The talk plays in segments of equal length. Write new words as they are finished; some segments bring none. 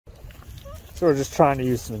So we're just trying to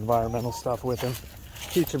use some environmental stuff with him.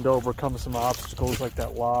 Teach him to overcome some obstacles like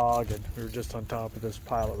that log, and we were just on top of this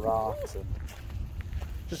pile of rocks, and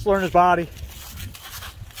just learn his body.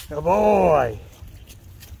 Good boy!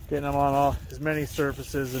 Getting him on as many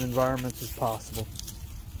surfaces and environments as possible.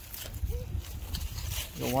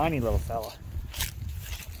 The whiny little fella.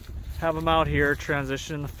 Have him out here,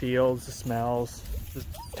 transition in the fields, the smells, the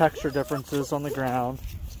texture differences on the ground.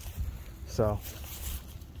 So,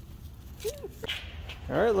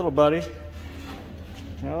 all right, little buddy.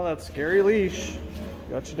 Oh, that scary leash.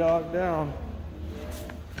 Got your dog down.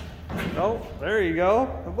 Oh, there you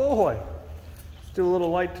go. Good boy. Let's do a little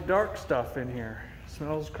light to dark stuff in here.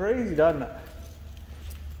 Smells crazy, doesn't it?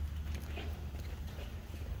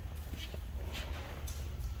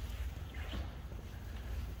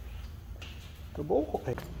 Good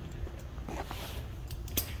boy.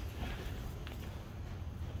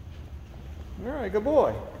 All right, good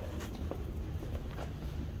boy.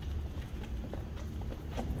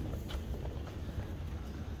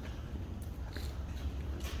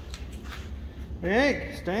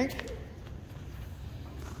 Hey, Stink.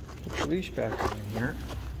 Put the leash back in here.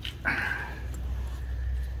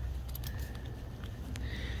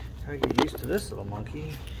 Gotta get used to this little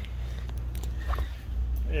monkey.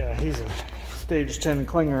 Yeah, he's a stage 10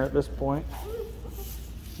 clinger at this point.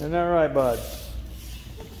 Isn't that right, bud?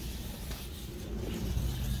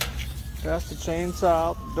 Pass the chainsaw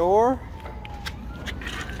out the door.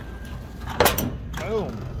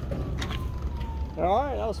 Boom. All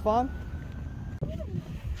right, that was fun.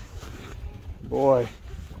 Boy.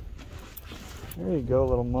 There you go,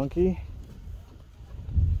 little monkey.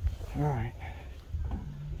 All right.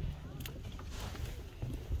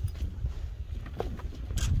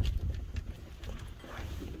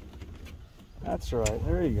 That's right,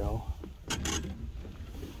 there you go.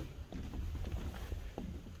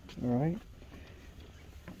 All right.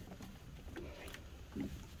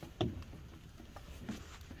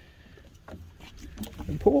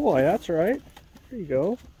 Good boy, that's right. There you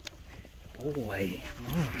go. Boy.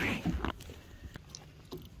 All right.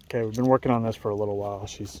 Okay, we've been working on this for a little while.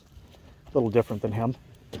 She's a little different than him.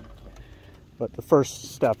 But the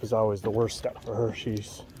first step is always the worst step for her.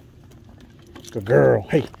 She's a good girl.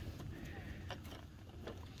 Hey.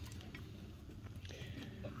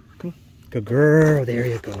 Come on. Good girl. There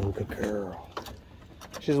you go. Good girl.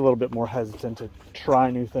 She's a little bit more hesitant to try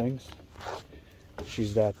new things.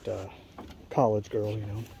 She's that college girl, you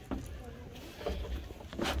know.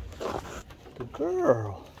 Good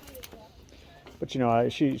girl. But you know,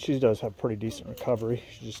 she does have pretty decent recovery.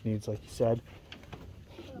 She just needs, like you said,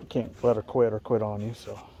 you can't let her quit or quit on you.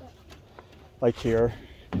 So, like here,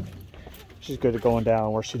 she's good at going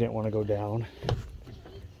down where she didn't want to go down.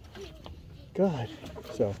 Good.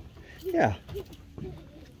 So, yeah,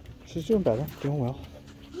 she's doing better, doing well.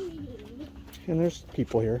 And there's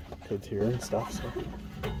people here, kids here and stuff. So,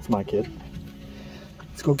 it's my kid.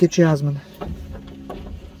 Let's go get Jasmine.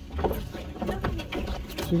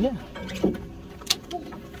 So yeah.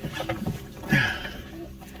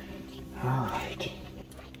 Alright.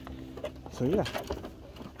 So yeah.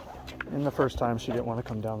 And the first time she didn't want to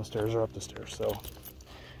come down the stairs or up the stairs, so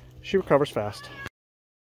she recovers fast.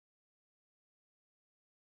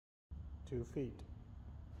 2 feet.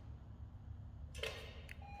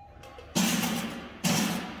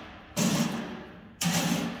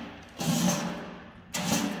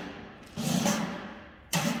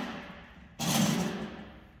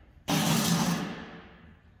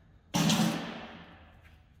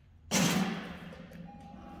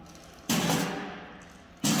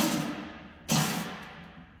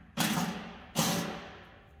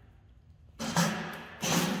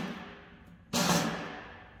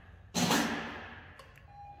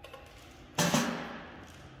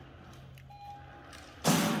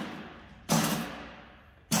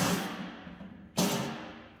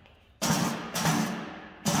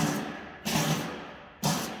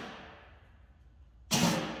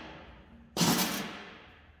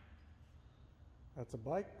 That's a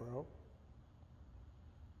bike, bro.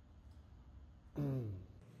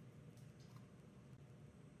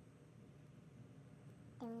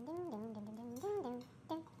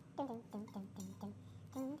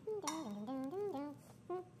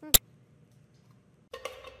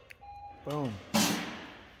 Boom.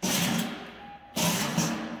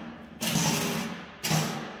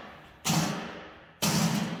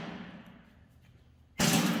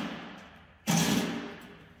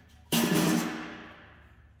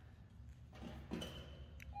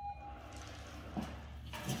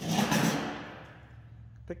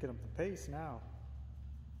 Picking up the pace now.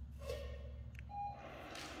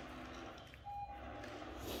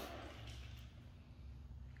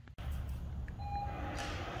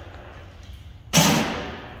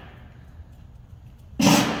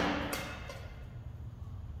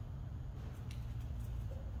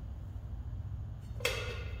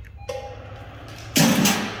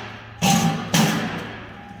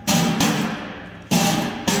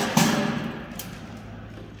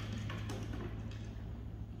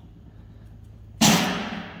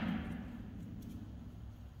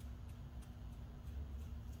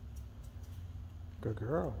 Good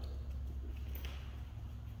girl.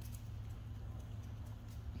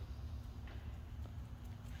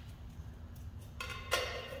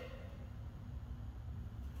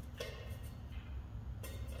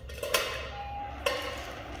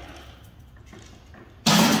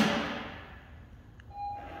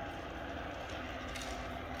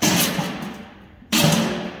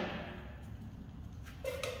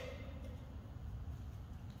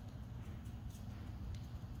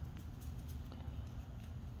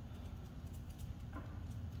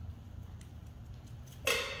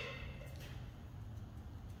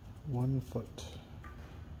 One foot.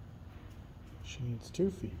 She needs 2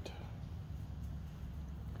 feet.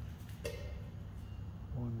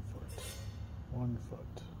 1 foot. 1 foot.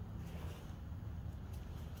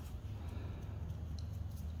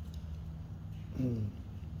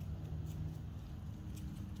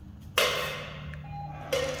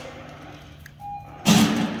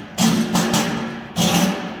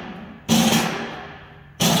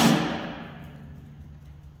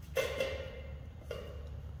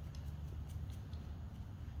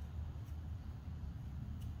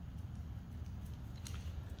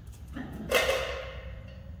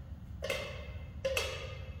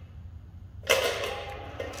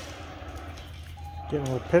 Getting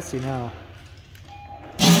a little pissy now.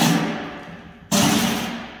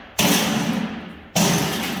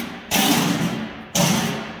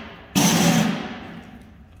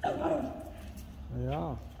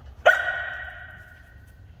 Yeah.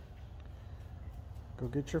 Go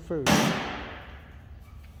get your food.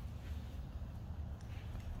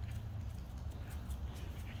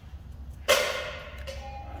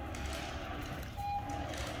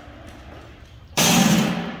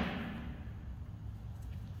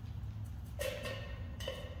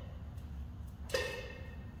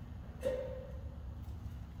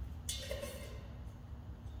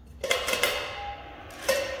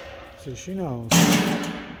 See, she knows,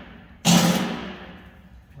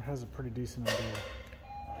 or has a pretty decent idea.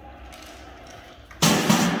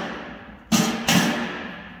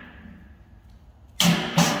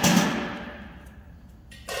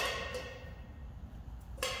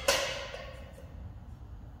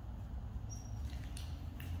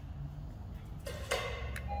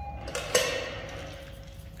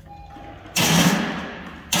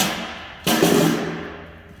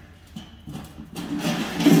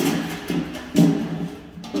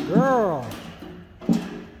 Girl.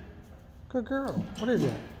 Good girl. What is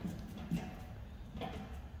it?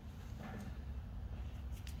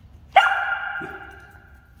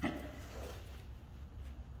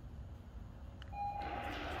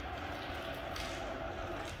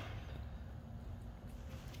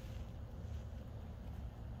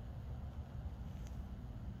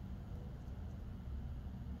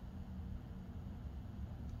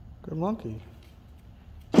 Good monkey.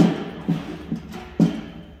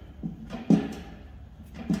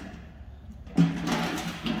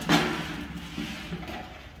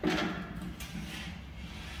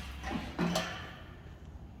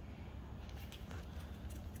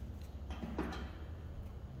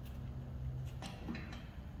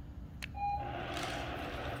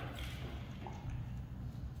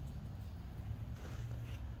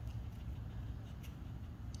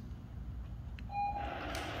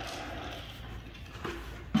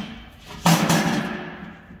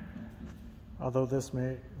 Although this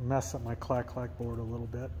may mess up my clack-clack board a little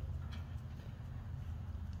bit.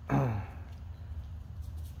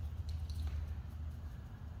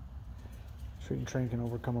 Treat and train can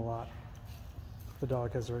overcome a lot. The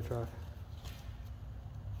dog has the right drive.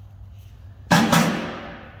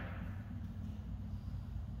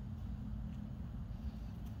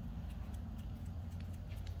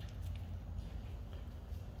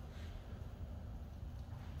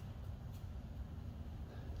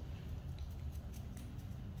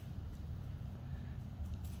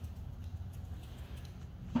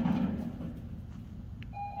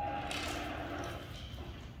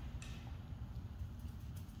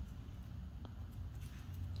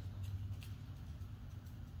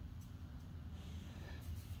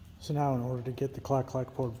 So now in order to get the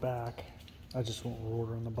clack-clack board back, I just won't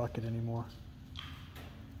water in the bucket anymore.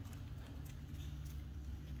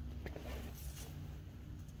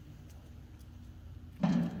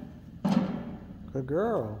 Good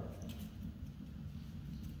girl.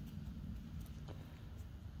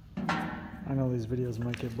 I know these videos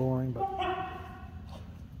might get boring, but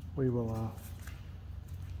we will,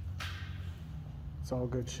 it's all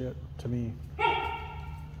good shit to me.